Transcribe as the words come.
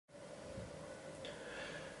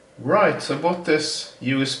Right, so I bought this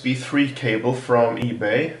USB 3 cable from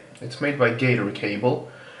eBay. It's made by Gator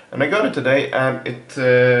Cable. And I got it today and it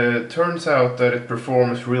turns out that it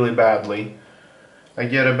performs really badly. I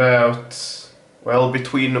get about, well,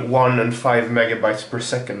 between 1 and 5 megabytes per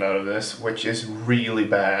second out of this, which is really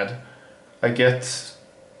bad. I get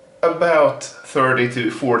about 30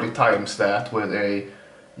 to 40 times that with a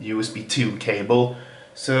USB 2 cable.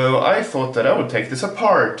 So I thought that I would take this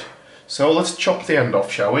apart. So let's chop the end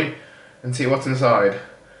off, shall we? And see what's inside.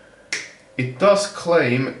 It does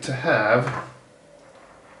claim to have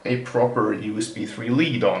a proper USB 3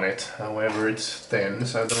 lead on it. However, it's thin,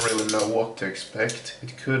 so I don't really know what to expect.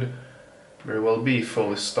 It could very well be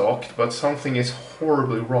fully stocked, but something is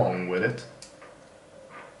horribly wrong with it.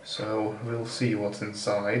 So we'll see what's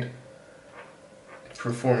inside. It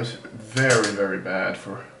performs very, very bad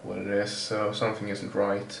for what it is, so something isn't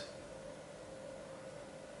right.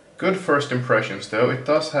 Good first impressions though. It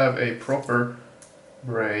does have a proper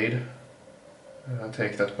braid. I'll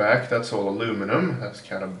take that back, that's all aluminum, that's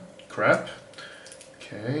kind of crap.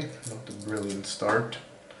 Okay, not a brilliant start.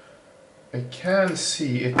 I can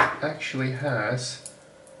see it actually has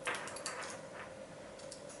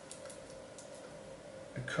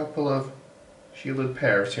a couple of shielded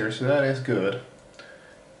pairs here, so that is good.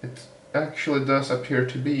 It actually does appear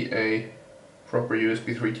to be a proper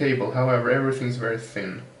USB 3 cable, however everything's very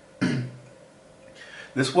thin.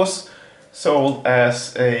 This was sold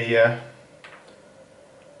as a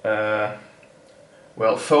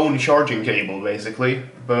well, phone charging cable basically,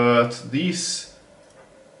 but these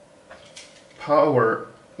power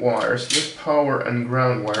wires, this power and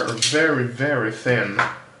ground wire, are very, very thin.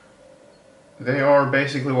 They are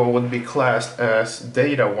basically what would be classed as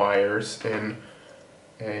data wires in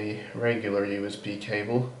a regular USB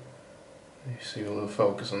cable. You see a little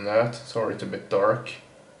focus on that. Sorry, it's a bit dark.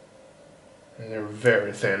 And they're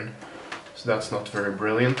very thin, so that's not very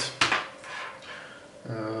brilliant.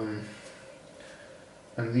 And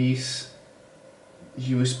these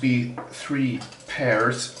USB 3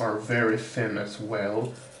 pairs are very thin as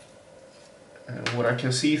well. And what I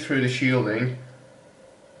can see through the shielding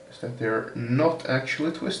is that they're not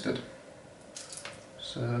actually twisted.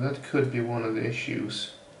 So that could be one of the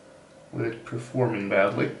issues with it performing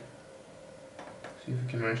badly. See if we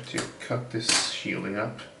can manage to cut this shielding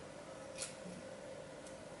up.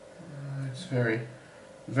 It's very,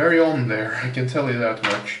 very on there, I can tell you that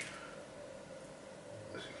much.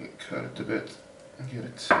 So you can cut it a bit and get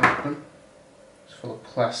it open. It's full of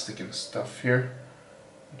plastic and stuff here,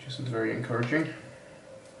 which isn't very encouraging.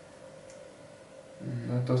 And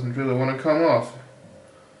that doesn't really want to come off.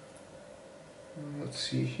 Let's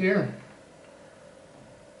see here.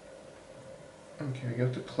 Okay, I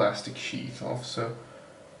got the plastic sheath off, so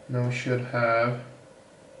now we should have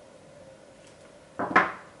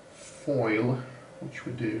foil, which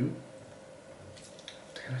we do.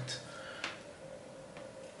 Damn it.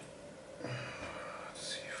 Let's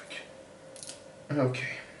see if we can.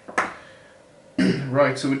 Okay.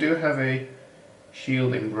 Right, so we do have a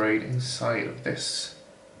shielding braid inside of this.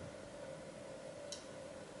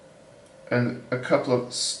 And a couple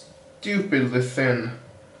of stupidly thin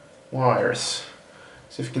wires.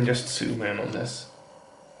 See if we can just zoom in on this.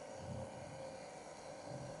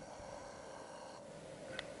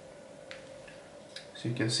 So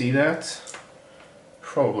you can see that?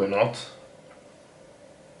 Probably not.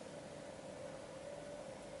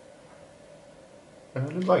 And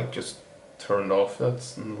the light just turned off,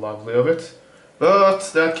 that's lovely of it. But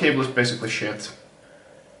that cable is basically shit.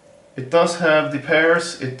 It does have the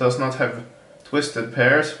pairs, it does not have twisted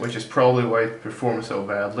pairs, which is probably why it performs so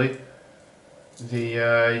badly. The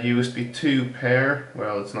USB 2 pair,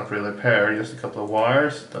 well, it's not really a pair, just a couple of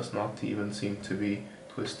wires. It does not even seem to be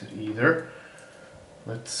twisted either.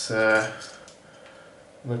 Let's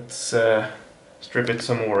strip it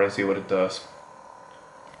some more and see what it does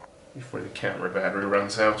before the camera battery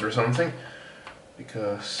runs out or something,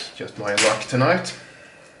 because just my luck tonight.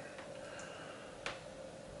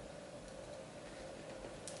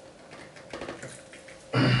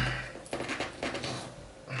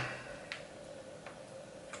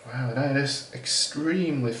 Wow, that is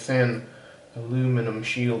extremely thin aluminum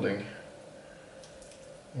shielding,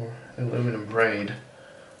 or aluminum braid.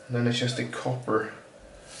 And then it's just a copper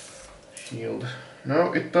shield.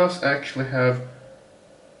 No, it does actually have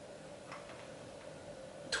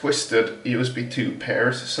twisted USB 2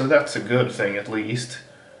 pairs, so that's a good thing at least.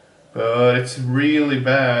 But it's really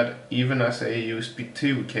bad even as a USB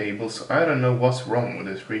 2 cable, so I don't know what's wrong with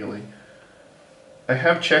it really. I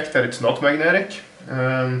have checked that it's not magnetic.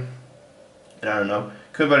 I don't know.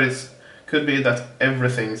 Could be that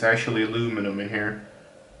everything is actually aluminum in here.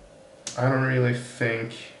 I don't really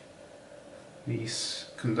think these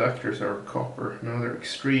conductors are copper. No, they're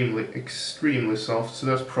extremely soft, so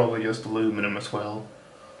that's probably just aluminum as well.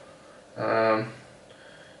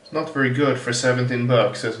 It's not very good for 17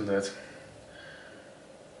 bucks, isn't it?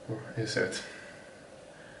 Or is it?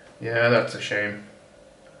 Yeah, that's a shame.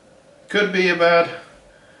 Could be a bad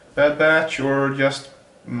batch, or just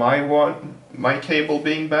my cable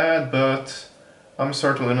being bad, but I'm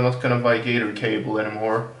certainly not gonna buy Gator cable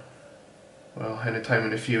anymore. Well, anytime in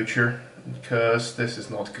the future, because this is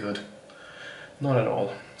not good. Not at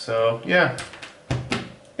all. So, yeah.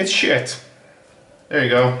 It's shit. There you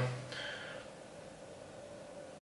go.